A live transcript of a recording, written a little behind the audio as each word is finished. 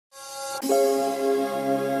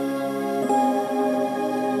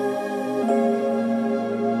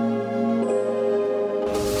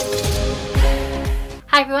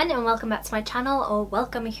Hi everyone and welcome back to my channel, or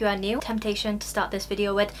welcome if you are new. Temptation to start this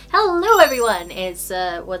video with hello everyone is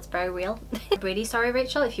what's very real. I'm really sorry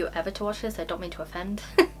Rachel if you ever to watch this, I don't mean to offend.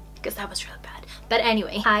 Because that was really bad. But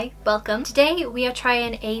anyway, hi, welcome. Today we are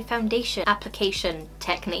trying a foundation application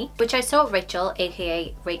technique, which I saw Rachel,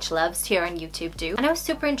 aka Rachhloves, here on YouTube do. And I was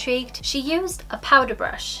super intrigued. She used a powder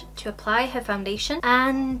brush to apply her foundation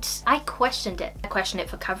and I questioned it. I questioned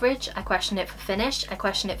it for coverage, I questioned it for finish, I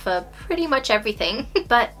questioned it for pretty much everything.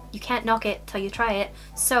 But you can't knock it till you try it.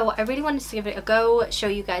 So I really wanted to give it a go, show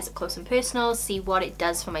you guys up close and personal, see what it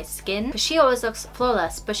does for my skin. Because she always looks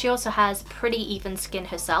flawless, but she also has pretty even skin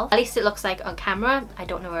herself. At least it looks like on camera. I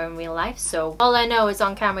don't know her in real life, so all I know is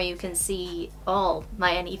on camera you can see all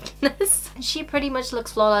my unevenness. She pretty much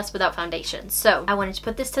looks flawless without foundation. So I wanted to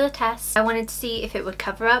put this to the test. I wanted to see if it would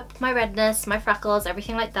cover up my redness, my freckles,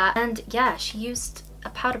 everything like that. And yeah, she used a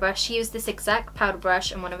powder brush. She used this exact powder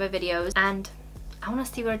brush in one of her videos and I want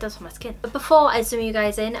to see what it does for my skin. But before I zoom you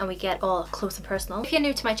guys in and we get all close and personal, if you're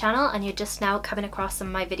new to my channel and you're just now coming across some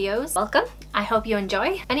of my videos, welcome. I hope you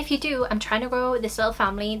enjoy. And if you do, I'm trying to grow this little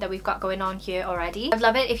family that we've got going on here already. I'd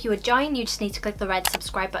love it if you would join. You just need to click the red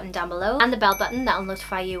subscribe button down below and the bell button that'll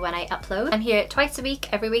notify you when I upload. I'm here twice a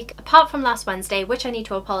week, every week, apart from last Wednesday, which I need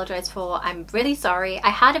to apologize for. I'm really sorry. I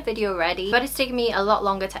had a video ready, but it's taken me a lot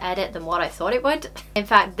longer to edit than what I thought it would. In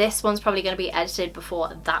fact, this one's probably going to be edited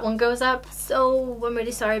before that one goes up. So I'm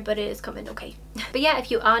really sorry, but it is coming okay. But yeah,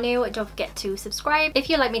 if you are new, don't forget to subscribe. If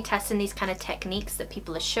you like me testing these kind of techniques that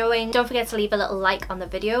people are showing, don't forget to leave a little like on the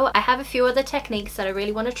video. I have a few other techniques that I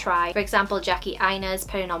really want to try. For example, Jackie Einer's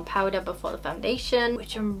putting on powder before the foundation,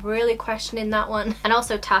 which I'm really questioning that one. And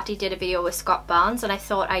also Tati did a video with Scott Barnes and I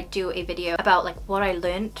thought I'd do a video about like what I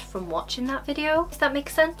learned from watching that video. Does that make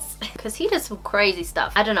sense? Because he does some crazy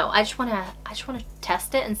stuff. I don't know, I just want to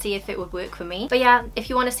test it and see if it would work for me. But yeah, if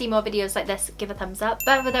you want to see more videos like this, give a thumbs up.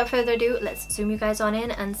 But without further ado, let's zoom you guys on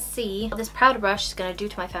in and see what this powder brush is going to do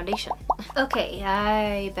to my foundation. Okay,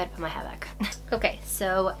 I better put my hair back. Okay,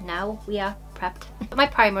 so now we are prepped. Put my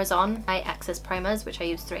primers on, my Access primers, which I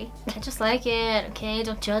use 3. I just like it, okay,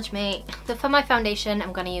 don't judge me. So for my foundation,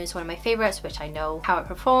 I'm going to use one of my favorites, which I know how it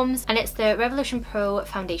performs, and it's the Revolution Pro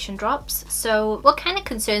Foundation Drops. So what kind of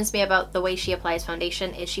concerns me about the way she applies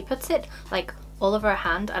foundation is she puts it like all over her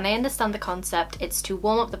hand, and I understand the concept. It's to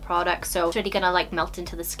warm up the product, so it's really gonna like melt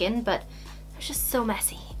into the skin, but it's just so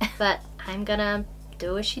messy. But I'm gonna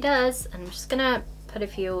do as she does. I'm just gonna put a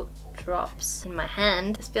few drops in my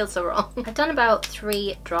hand. This feels so wrong. I've done about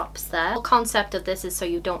 3 drops there. The whole concept of this is so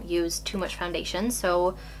you don't use too much foundation,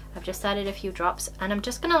 so I've just added a few drops and I'm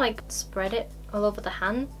just gonna like spread it all over the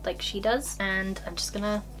hand like she does, and I'm just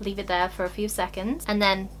gonna leave it there for a few seconds. And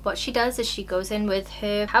then what she does is she goes in with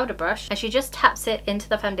her powder brush and she just taps it into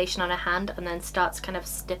the foundation on her hand and then starts kind of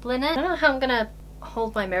stippling it. I don't know how I'm gonna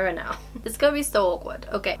hold my mirror now. It's gonna be so awkward.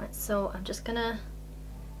 Okay, so I'm just gonna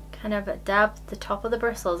kind of dab the top of the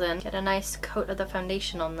bristles in, get a nice coat of the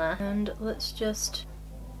foundation on there, and let's just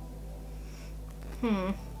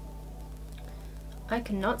I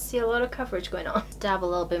cannot see a lot of coverage going on. Dab a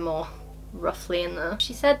little bit more roughly in there.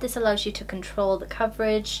 She said this allows you to control the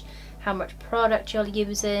coverage, how much product you're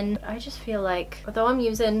using. I just feel like, although I'm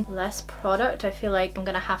using less product, I feel like I'm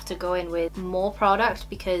gonna have to go in with more product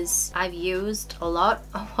because I've used a lot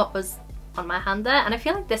of what was on my hand there, and I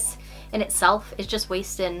feel like this in itself is just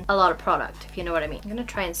wasting a lot of product, if you know what I mean. I'm gonna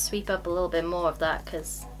try and sweep up a little bit more of that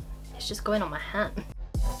because it's just going on my hand.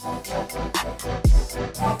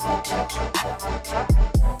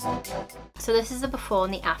 So this is the before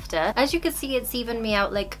and the after. As you can see, it's evened me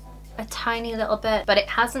out like a tiny little bit, but it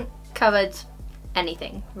hasn't covered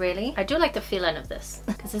anything really. I do like the feeling of this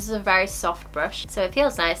because this is a very soft brush, so it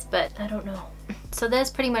feels nice, but I don't know. So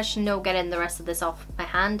there's pretty much no getting the rest of this off my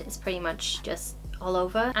hand. It's pretty much just all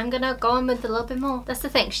over. I'm gonna go in with a little bit more. That's the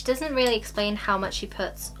thing, she doesn't really explain how much she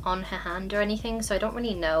puts on her hand or anything, so I don't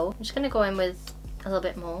really know. I'm just gonna go in with a little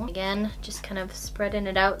bit more. Again, just kind of spreading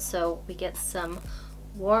it out so we get some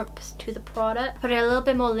warmth to the product. Put it a little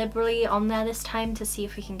bit more liberally on there this time to see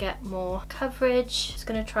if we can get more coverage. Just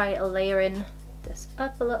gonna try layering this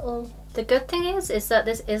up a little. The good thing is that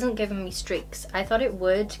this isn't giving me streaks. I thought it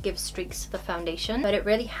would give streaks to the foundation, but it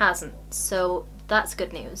really hasn't, so that's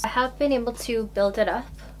good news. I have been able to build it up,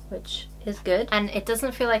 which is good, and it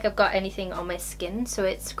doesn't feel like I've got anything on my skin, so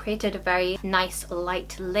it's created a very nice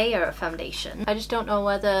light layer of foundation. I just don't know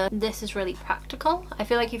whether this is really practical. I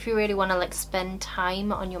feel like if you really want to like spend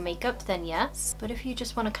time on your makeup, then yes, but if you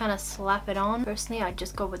just want to kind of slap it on, personally I'd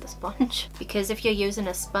just go with a sponge, because if you're using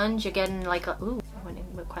a sponge you're getting like a I went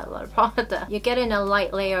in with quite a lot of product there. You're getting a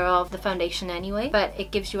light layer of the foundation anyway, but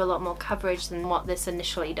it gives you a lot more coverage than what this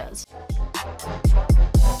initially does.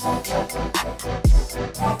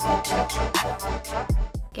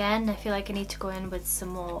 Again, I feel like I need to go in with some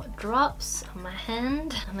more drops on my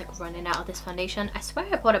hand. I'm like running out of this foundation. I swear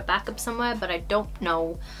I bought it back up somewhere, but I don't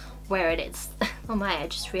know where it is. Oh my, I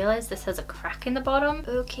just realized this has a crack in the bottom.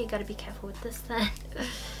 Okay, gotta be careful with this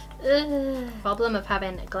then. Problem of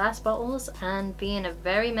having glass bottles and being a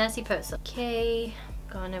very messy person. Okay,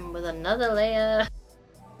 going in with another layer.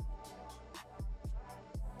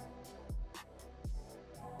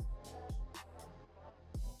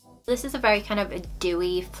 This is a very kind of a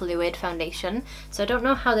dewy, fluid foundation, so I don't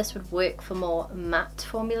know how this would work for more matte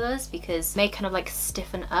formulas because it may kind of like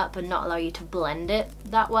stiffen up and not allow you to blend it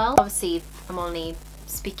that well. Obviously, I'm only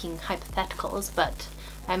speaking hypotheticals, but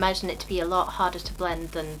I imagine it to be a lot harder to blend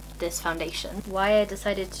than this foundation. Why I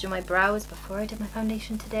decided to do my brows before I did my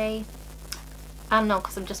foundation today, I don't know,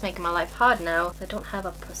 because I'm just making my life hard now. I don't have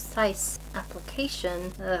a precise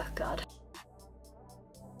application. Oh god.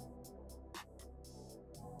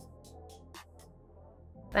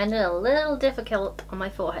 Find it a little difficult on my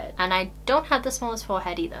forehead, and I don't have the smallest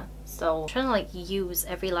forehead either, so I'm trying to like use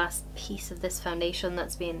every last piece of this foundation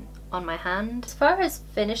that's been on my hand. As far as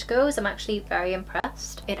finish goes, I'm actually very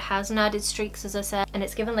impressed. It hasn't added streaks, as I said, and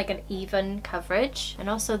it's given like an even coverage, and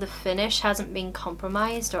also the finish hasn't been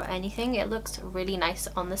compromised or anything. It looks really nice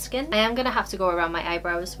on the skin. I am gonna have to go around my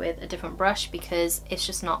eyebrows with a different brush because it's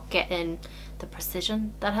just not getting the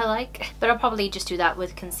precision that I like, but I'll probably just do that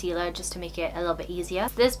with concealer just to make it a little bit easier.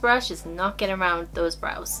 This brush is not getting around those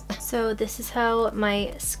brows. So this is how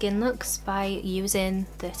my skin looks by using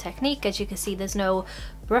the technique. As you can see, there's no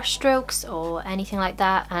brush strokes or anything like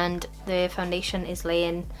that, and the foundation is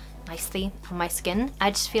laying nicely on my skin.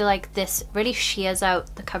 I just feel like this really shears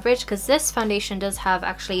out the coverage because this foundation does have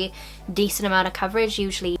actually a decent amount of coverage,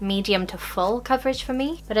 usually medium to full coverage for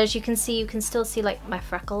me, but as you can see, you can still see like my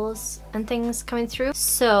freckles and things coming through,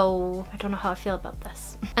 so I don't know how I feel about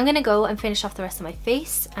this. I'm gonna go and finish off the rest of my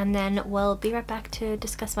face and then we'll be right back to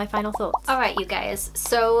discuss my final thoughts. Alright you guys,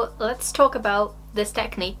 so let's talk about this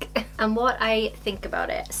technique and what I think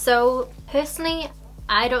about it. So personally,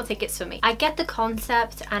 I don't think it's for me. I get the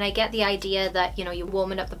concept and I get the idea that, you know, you're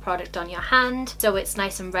warming up the product on your hand so it's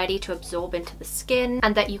nice and ready to absorb into the skin,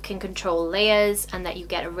 and that you can control layers and that you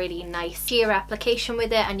get a really nice sheer application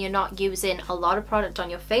with it and you're not using a lot of product on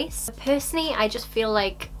your face. But personally, I just feel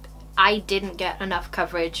like I didn't get enough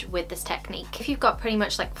coverage with this technique. If you've got pretty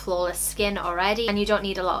much like flawless skin already and you don't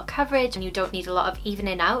need a lot of coverage and you don't need a lot of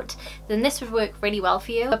evening out, then this would work really well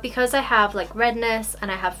for you. But because I have like redness and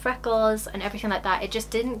I have freckles and everything like that, it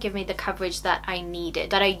just didn't give me the coverage that I needed,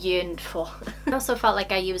 that I yearned for. I also felt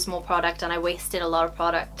like I used more product and I wasted a lot of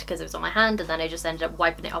product because it was on my hand, and then I just ended up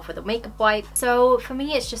wiping it off with a makeup wipe. So for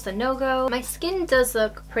me, it's just a no-go. My skin does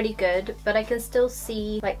look pretty good, but I can still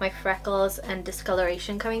see like my freckles and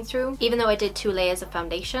discoloration coming through, even though I did 2 layers of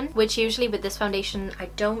foundation, which usually with this foundation I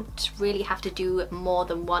don't really have to do more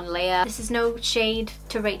than 1 layer. This is no shade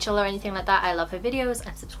to Rachel or anything like that. I love her videos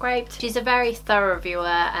and subscribed. She's a very thorough reviewer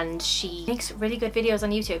and she makes really good videos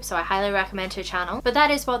on YouTube, so I highly recommend her channel. But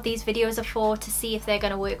that is what these videos are for, to see if they're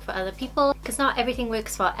going to work for other people, because not everything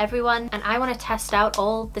works for everyone, and I want to test out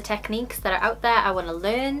all the techniques that are out there. I want to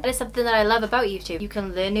learn. That is something that I love about YouTube. You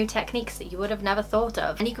can learn new techniques that you would have never thought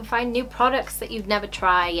of, and you can find new products that you'd never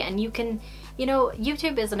try, and you can, you know,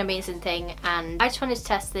 YouTube is an amazing thing, and I just wanted to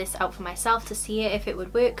test this out for myself to see if it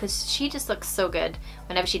would work, because she just looks so good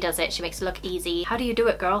whenever she does it. She makes it look easy. How do you do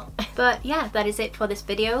it, girl? But yeah, that is it for this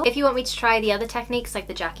video. If you want me to try the other techniques like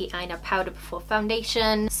the Jackie Aina powder before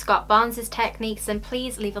foundation, Scott Barnes's techniques, then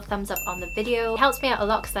please leave a thumbs up on the video. It helps me out a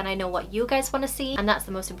lot because then I know what you guys want to see, and that's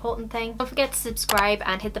the most important thing. Don't forget to subscribe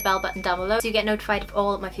and hit the bell button down below so you get notified of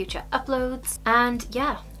all of my future uploads. And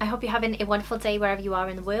yeah, I hope you're having a wonderful day wherever you are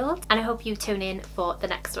in the world, and I hope you tune in for the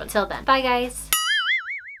next one. Till then, bye guys.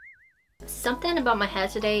 Something about my hair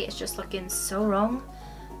today is just looking so wrong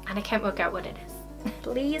and I can't work out what it is.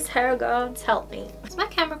 Please, hair gods, help me. Is my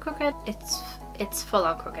camera crooked? It's full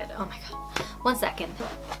on crooked. Oh my god. 1 second.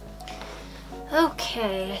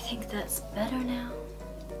 Okay, I think that's better now.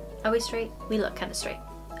 Are we straight? We look kind of straight.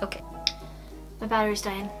 Okay. My battery's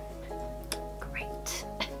dying. Great.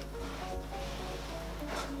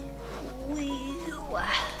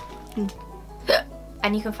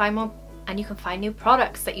 And you can find more, and you can find new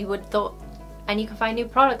products that you would thought, and you can find new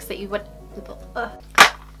products that you would